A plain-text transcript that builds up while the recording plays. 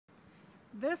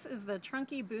This is the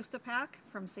Trunki Boostapak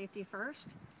from Safety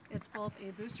First. It's both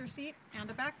a booster seat and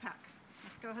a backpack.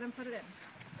 Let's go ahead and put it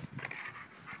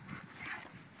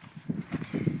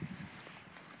in.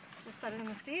 Just set it in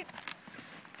the seat.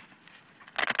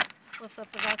 Lift up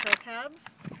the Velcro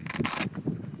tabs.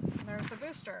 And there's the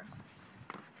booster.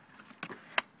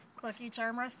 Click each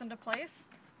armrest into place.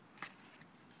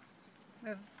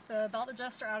 Move the belt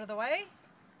adjuster out of the way,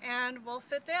 and we'll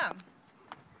sit down.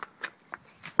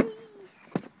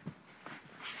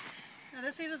 Now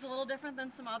this seat is a little different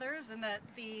than some others in that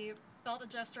the belt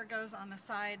adjuster goes on the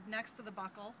side next to the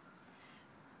buckle.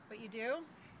 What you do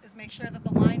is make sure that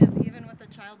the line is even with the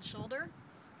child's shoulder.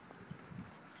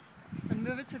 Then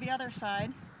move it to the other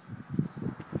side.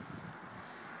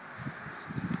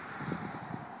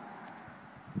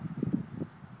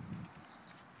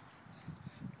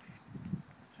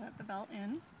 Put the belt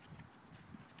in.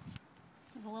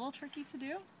 It's a little tricky to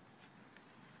do,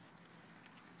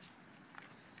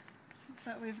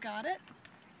 but we've got it.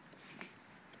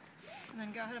 And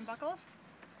then go ahead and buckle.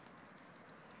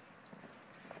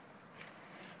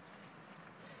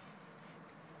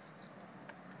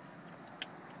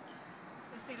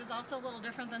 This seat is also a little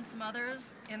different than some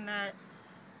others in that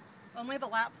only the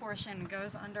lap portion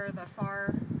goes under the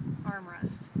far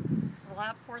armrest. So the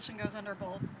lap portion goes under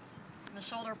both, and the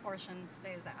shoulder portion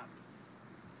stays out.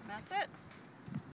 And that's it.